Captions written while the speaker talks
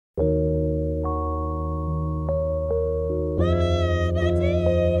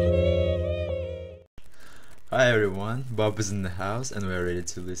everyone, Bob is in the house and we're ready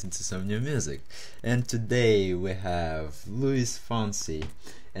to listen to some new music. And today we have Fonsi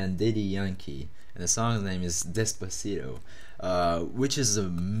and Yankee, and the song's name is Despacito, which is a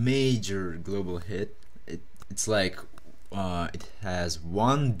major global hit. It's like it has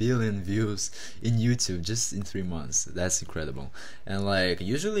 1 billion views in YouTube just in 3 months. That's incredible. And like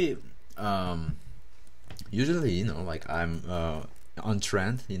usually like I'm on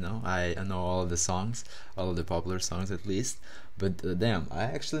trend, I know all of the songs, all of the popular songs at least, but damn, I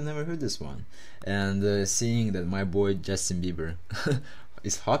actually never heard this one. And seeing that my boy Justin Bieber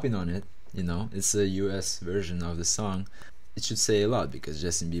is hopping on it, it's a US version of the song, it should say a lot, because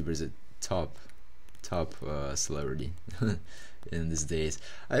Justin Bieber is a top celebrity in these days.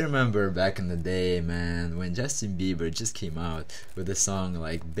 I remember back in the day, man, when Justin Bieber just came out with a song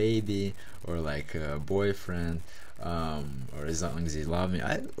like Baby or like Boyfriend, or as long as you love me.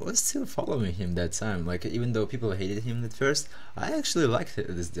 I was still following him that time, like even though people hated him at first, I actually liked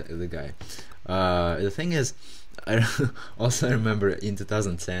the guy. The thing is, I also remember in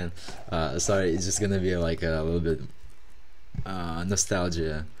 2010, sorry, it's just gonna be like a little bit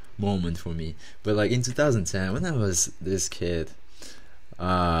nostalgia moment for me, but like in 2010 when I was this kid,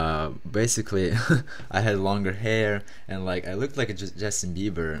 basically I had longer hair and like I looked like a Justin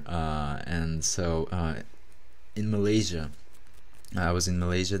Bieber, and so in Malaysia, I was in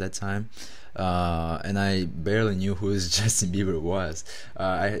Malaysia that time, and I barely knew who Justin Bieber was.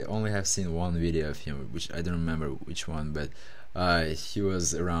 I only have seen one video of him, which I don't remember which one, but he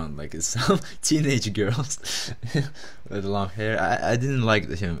was around like some teenage girls with long hair. I didn't like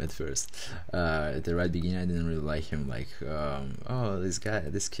him at first. At the right beginning, I didn't really like him. Like, oh,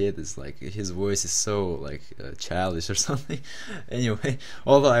 this kid is like, his voice is so like childish or something. Anyway,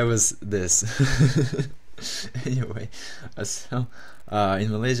 although I was this. Anyway, so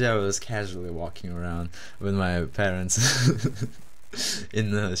in Malaysia, I was casually walking around with my parents in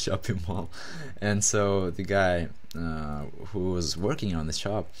the shopping mall, and so the guy who was working on the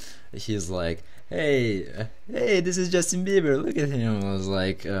shop, he's like, hey, this is Justin Bieber, look at him. I was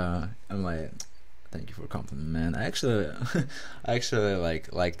like, I'm like, thank you for compliment, man. I actually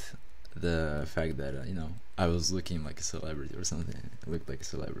like liked the fact that I was looking like a celebrity or something. I looked like a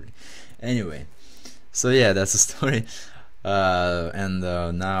celebrity. Anyway, so yeah, that's the story. And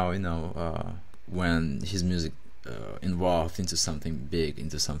now when his music evolved into something big,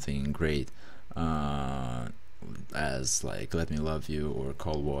 into something great, as like Let Me Love You or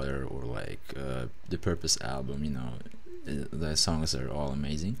Cold Water or like the Purpose album, the songs are all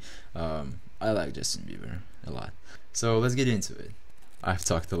amazing. I like Justin Bieber a lot, so let's get into it. I've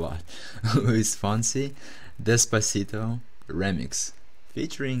talked a lot. Luis Fonsi, Despacito remix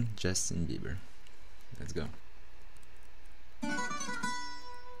featuring Justin Bieber. Let's go.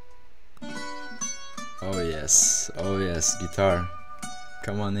 Oh yes, guitar.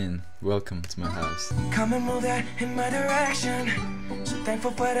 Come on in. Welcome to my house. Come and move that in my direction. So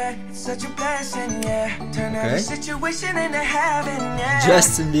thankful for that. It's such a blessing, yeah. Turn every situation into heaven, yeah.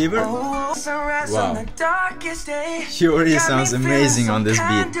 Justin Bieber. Oh, sunrise on the darkest day. He already sounds amazing on this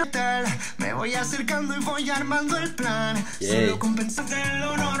beat. Yay.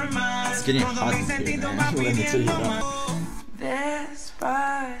 It's getting hot in here, man. Let me tell you that.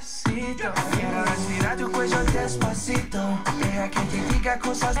 Despacito, quiero respirar tu cuello despacito. Deja que te diga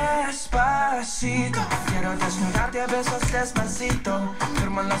cosas despacito. Quiero desnudarte a besos despacito.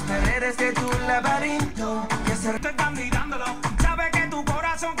 Firmo en las paredes de tu laberinto. Y hacerte están mirándolo. Sabe que tu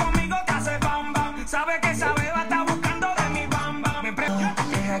corazón conmigo te hace bam bam. Sabe que esa beba está buscando de mi bam bam.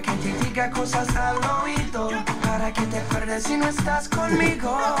 Deja que te diga cosas al oído. Para que te acuerdes si no estás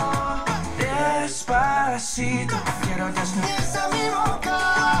conmigo. Despacito, quiero desnudar mi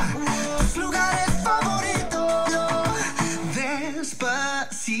boca, tus lugares favoritos.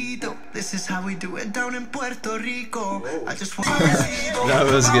 Despacito, this is how we do it down in Puerto Rico. I just want That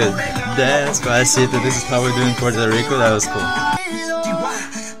was good. Despacito, this is how we do in Puerto Rico. That was cool.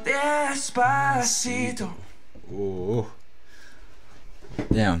 Despacito. Oh,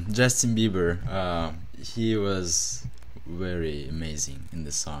 damn, Justin Bieber. He was very amazing in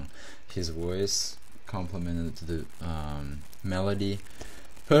the song. His voice complemented to the melody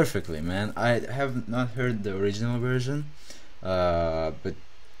perfectly, man. I have not heard the original version, but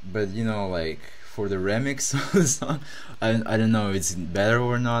like for the remix of the song, I don't know if it's better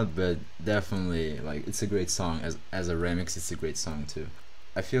or not, but definitely like it's a great song. As a remix, it's a great song too.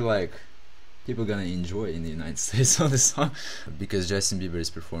 I feel like people gonna enjoy it in the United States on this song because Justin Bieber is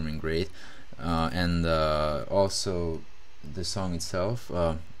performing great, and also the song itself.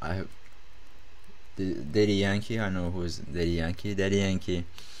 Yankee, I know who is Daddy Yankee. Daddy Yankee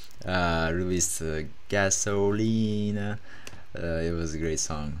released Gasolina. It was a great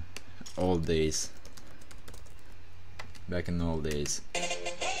song. Old days. Back in the old days.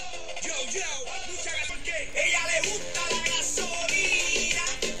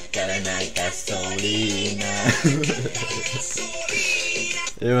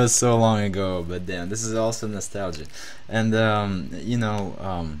 It was so long ago, but damn, this is also nostalgia. And the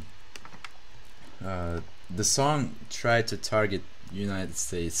song tried to target United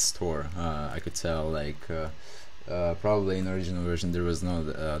States store. I could tell, like, probably in the original version there was no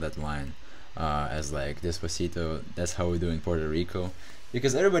that line, as like Despacito. That's how we do in Puerto Rico,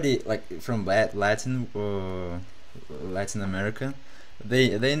 because everybody, like, from Latin America,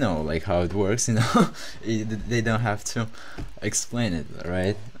 they know, like, how it works, you know. They don't have to explain it,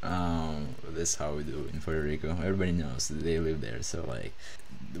 right? That's how we do in Puerto Rico. Everybody knows, they live there, so, like,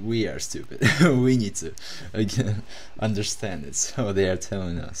 we are stupid. We need to, again, understand it, so they are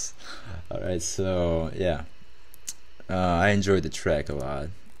telling us. Alright, so yeah, I enjoyed the track a lot.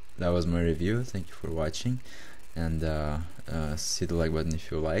 That was my review. Thank you for watching, and hit the like button if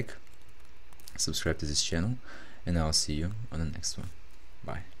you like, subscribe to this channel, and I'll see you on the next one.